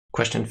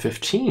Question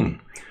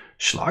 15.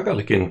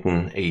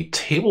 Schlagerlegenden, a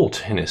table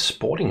tennis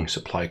sporting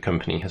supply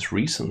company, has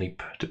recently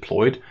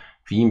deployed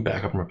Veeam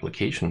Backup and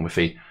Replication with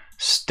a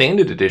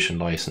standard edition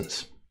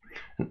license.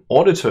 An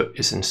auditor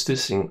is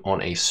insisting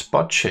on a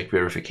spot check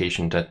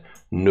verification that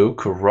no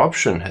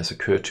corruption has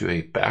occurred to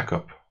a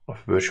backup of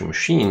a virtual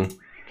machine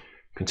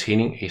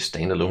containing a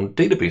standalone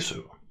database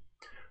server.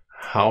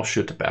 How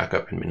should the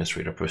backup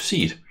administrator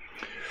proceed?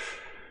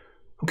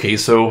 Okay,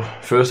 so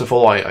first of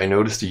all, I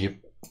noticed the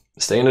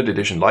standard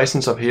edition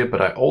license up here,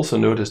 but I also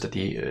noticed that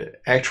the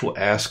actual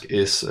ask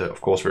is, of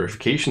course,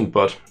 verification,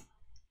 but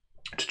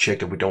to check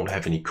that we don't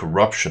have any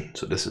corruption.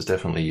 So this is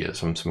definitely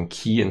some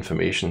key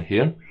information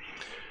here.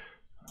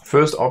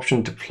 First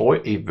option,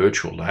 deploy a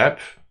virtual lab,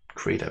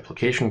 create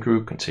application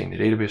group, contain the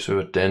database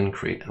server, then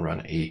create and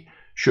run a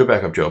sure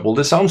backup job. Well,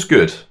 this sounds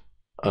good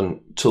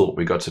until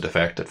we got to the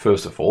fact that,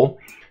 first of all,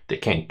 they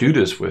can't do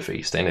this with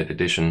a standard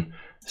edition.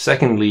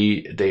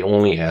 Secondly, they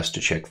only ask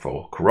to check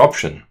for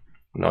corruption,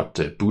 not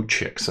boot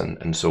checks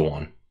and so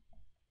on.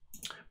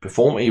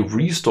 Perform a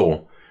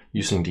restore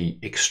using the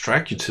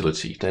extract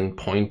utility, then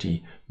point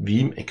the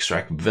Veeam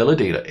extract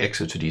validator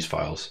exit to these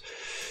files.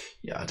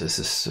 Yeah, this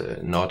is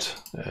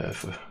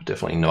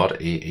definitely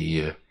not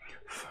a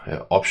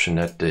option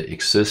that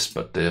exists,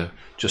 but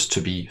just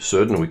to be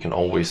certain, we can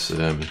always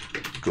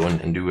go in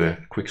and do a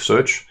quick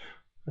search.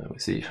 We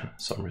see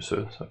some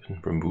results have been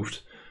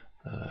removed.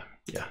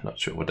 Yeah, not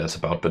sure what that's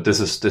about, but this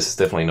is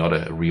definitely not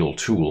a real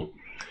tool.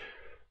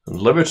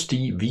 Leverage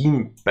the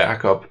Veeam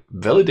backup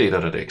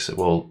validator.exe.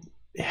 Well,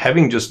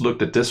 having just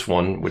looked at this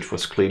one, which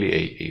was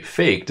clearly a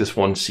fake, this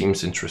one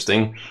seems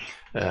interesting.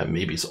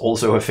 Maybe it's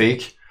also a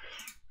fake.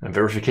 And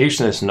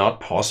verification is not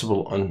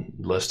possible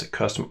unless the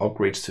custom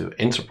upgrades to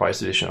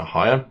Enterprise Edition or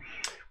higher.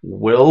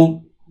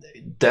 Well,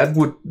 that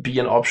would be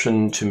an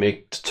option to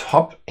make the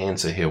top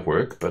answer here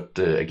work, but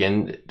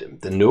again,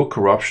 the no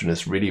corruption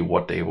is really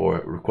what they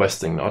were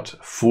requesting, not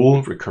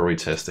full recovery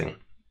testing.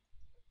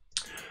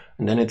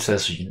 And then it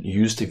says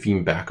use the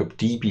Veeam Backup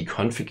DB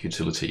config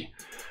utility.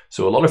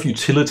 So a lot of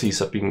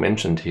utilities are being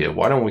mentioned here.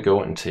 Why don't we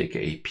go and take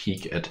a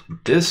peek at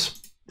this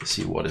to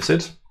see what is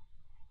it?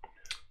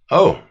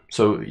 Oh,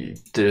 so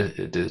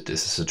this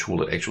is a tool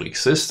that actually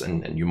exists,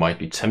 and you might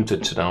be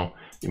tempted to now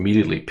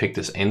immediately pick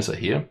this answer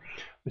here.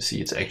 We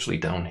see it's actually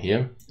down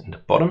here in the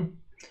bottom.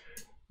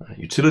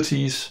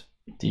 Utilities,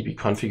 DB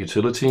config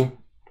utility.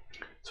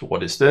 So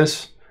what is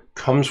this?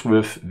 Comes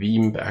with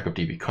Veeam Backup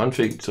DB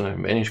config to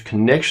manage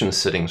connection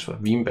settings for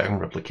Veeam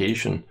Backup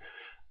Replication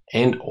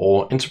and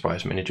or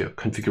Enterprise Manager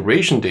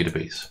configuration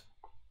database.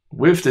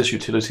 With this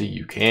utility,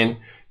 you can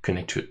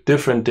connect to a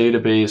different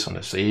database on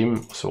the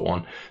same, so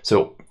on.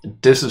 So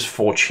this is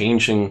for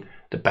changing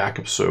the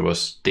backup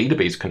server's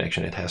database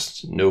connection. It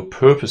has no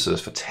purposes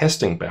for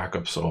testing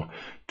backups or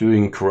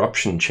doing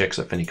corruption checks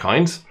of any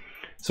kind.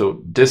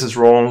 So this is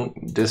wrong.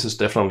 This is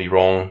definitely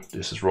wrong.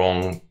 This is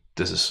wrong.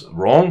 This is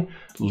wrong,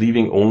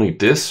 leaving only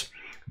this.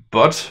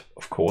 But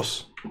of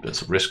course,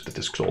 there's a risk that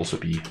this could also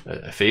be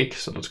a fake.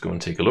 So let's go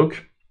and take a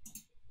look.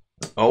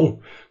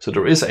 Oh, so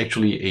there is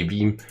actually a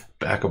Veeam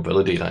backup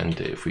validator, and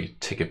if we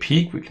take a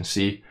peek, we can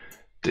see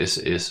this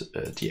is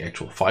the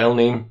actual file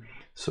name.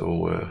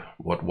 So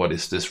what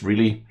is this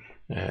really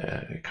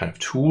kind of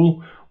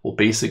tool? Well,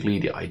 basically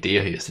the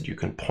idea here is that you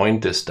can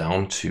point this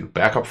down to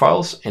backup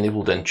files, and it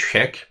will then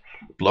check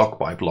block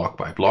by block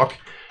by block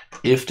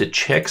if the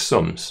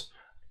checksums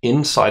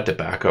inside the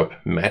backup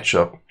match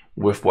up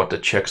with what the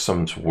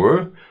checksums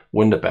were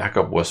when the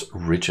backup was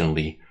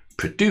originally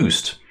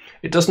produced.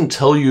 It doesn't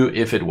tell you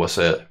if it was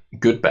a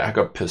good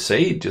backup per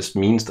se. It just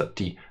means that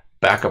the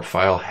backup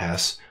file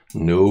has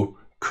no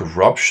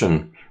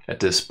corruption at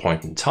this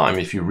point in time.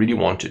 If you really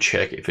want to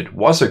check if it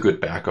was a good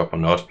backup or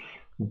not,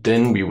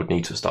 then we would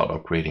need to start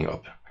upgrading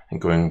up and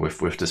going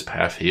with this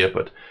path here.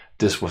 But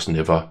this was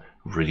never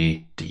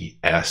really the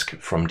ask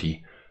from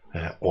the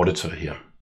auditor here.